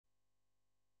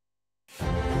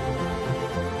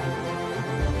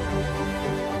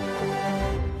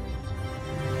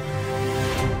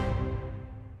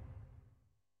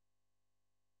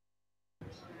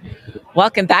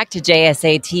Welcome back to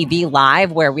JSA TV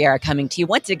Live, where we are coming to you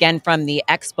once again from the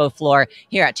expo floor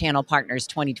here at Channel Partners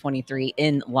 2023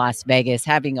 in Las Vegas.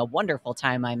 Having a wonderful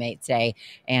time, I might say.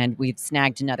 And we've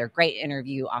snagged another great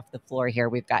interview off the floor here.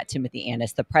 We've got Timothy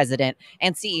Annis, the president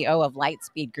and CEO of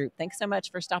Lightspeed Group. Thanks so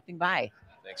much for stopping by.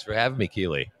 Thanks for having me,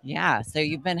 Keely. Yeah, so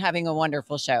you've been having a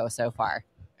wonderful show so far.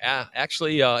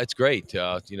 Actually, it's great.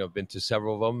 Been to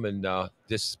several of them, and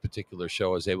this particular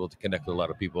show is able to connect with a lot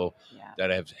of people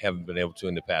that haven't been able to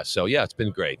in the past. So, yeah, it's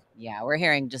been great. Yeah, we're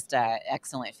hearing just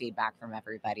excellent feedback from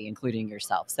everybody, including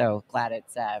yourself. So glad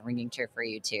it's ringing true for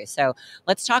you too. So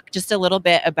let's talk just a little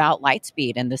bit about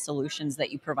Lightspeed and the solutions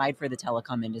that you provide for the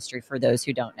telecom industry for those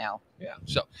who don't know. Yeah.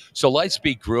 So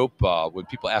Lightspeed Group. When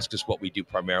people ask us what we do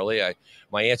primarily,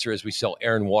 my answer is we sell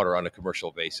air and water on a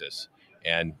commercial basis,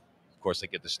 and of course, I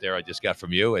get the stare I just got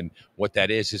from you. And what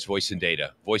that is voice and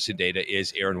data. Voice and data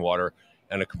is air and water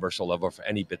on a commercial level for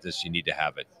any business. You need to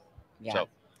have it. Yeah. So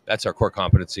that's our core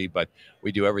competency, but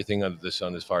we do everything under the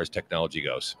sun as far as technology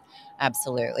goes.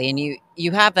 Absolutely. And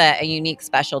you have a unique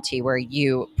specialty where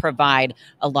you provide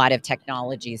a lot of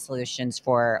technology solutions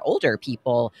for older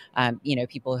people,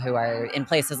 people who are in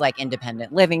places like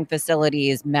independent living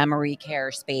facilities, memory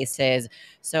care spaces.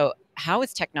 So how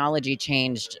has technology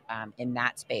changed in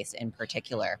that space in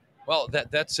particular? Well,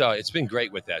 that's it's been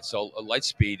great with that. So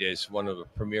Lightspeed is one of the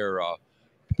premier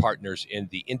partners in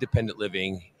the independent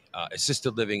living,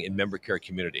 assisted living, and member care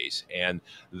communities. And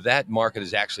that market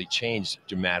has actually changed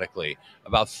dramatically.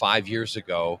 About 5 years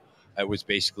ago, it was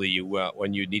basically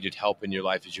when you needed help in your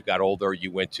life as you got older,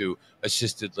 you went to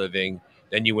assisted living,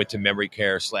 then you went to memory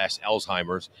care /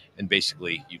 Alzheimer's, and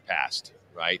basically you passed,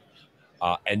 right?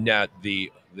 And the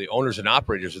owners and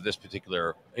operators of this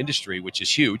particular industry, which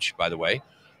is huge, by the way,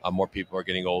 more people are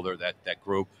getting older. That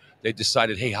group, they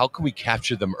decided, hey, how can we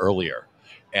capture them earlier?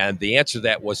 And the answer to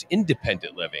that was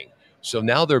independent living. So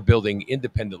now they're building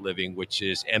independent living, which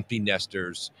is empty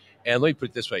nesters. And let me put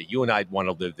it this way: you and I'd want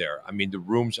to live there. I mean, the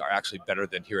rooms are actually better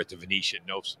than here at the Venetian.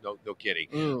 No kidding.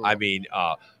 Ooh. I mean,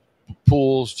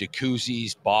 pools,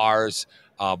 jacuzzis, bars,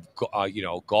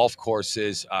 golf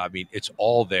courses. I mean, it's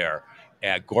all there.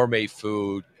 Gourmet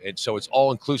food, and so it's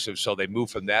all inclusive. So they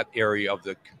move from that area of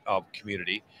the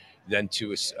community, then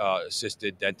to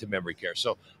assisted, then to memory care.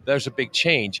 So there's a big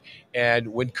change. And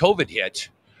when COVID hit,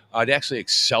 it actually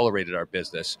accelerated our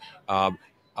business.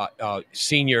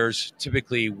 Seniors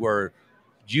typically were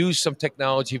used some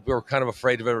technology. We were kind of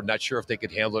afraid of it or not sure if they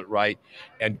could handle it right.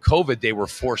 And COVID, they were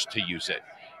forced to use it.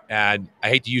 And I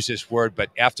hate to use this word,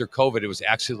 but after COVID, it was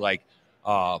actually like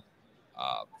uh,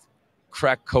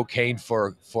 crack cocaine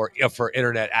for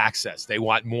internet access. They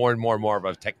want more and more and more of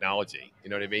a technology. You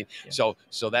know what I mean? Yeah.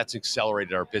 So that's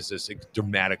accelerated our business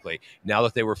dramatically. Now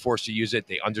that they were forced to use it,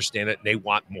 they understand it and they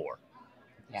want more.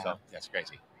 Yeah. So that's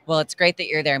crazy. Well, it's great that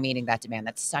you're there meeting that demand.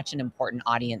 That's such an important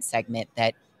audience segment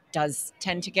that does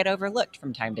tend to get overlooked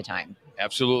from time to time.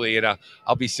 Absolutely. And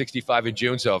I'll be 65 in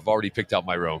June, so I've already picked out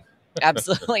my room.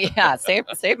 Absolutely. Yeah.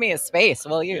 Save me a space,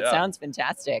 will you? Yeah. It sounds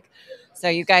fantastic. So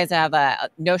you guys have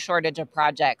no shortage of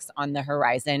projects on the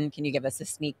horizon. Can you give us a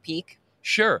sneak peek?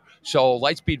 Sure. So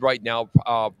Lightspeed right now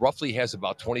roughly has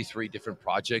about 23 different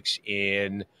projects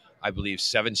in, I believe,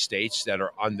 7 states that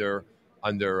are under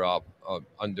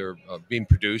being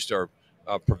produced or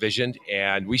provisioned.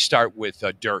 And we start with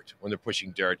dirt. When they're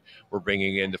pushing dirt, we're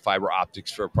bringing in the fiber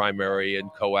optics for primary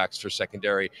and coax for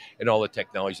secondary, and all the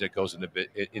technology that goes into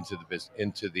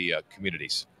the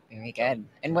communities. Very good.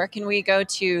 And where can we go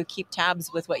to keep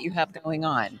tabs with what you have going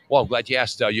on? Well, I'm glad you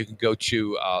asked. You can go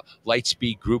to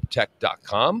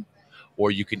lightspeedgrouptech.com,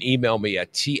 or you can email me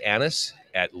at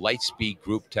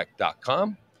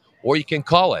tannis@lightspeedgrouptech.com, or you can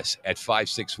call us at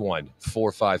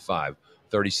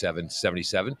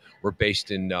 561-455-3777. We're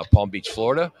based in Palm Beach,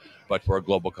 Florida, but we're a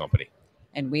global company.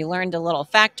 And we learned a little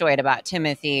factoid about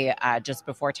Timothy just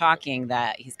before talking,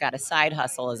 that he's got a side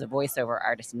hustle as a voiceover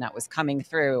artist, and that was coming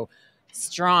through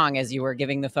strong as you were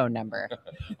giving the phone number.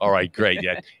 All right, great.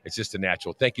 Yeah, it's just a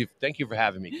natural. Thank you for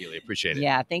having me, Keely. Appreciate it.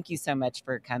 Yeah, thank you so much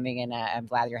for coming, and I'm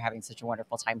glad you're having such a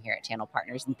wonderful time here at Channel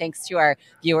Partners. And thanks to our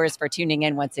viewers for tuning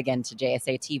in once again to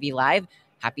JSA TV Live.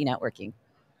 Happy networking.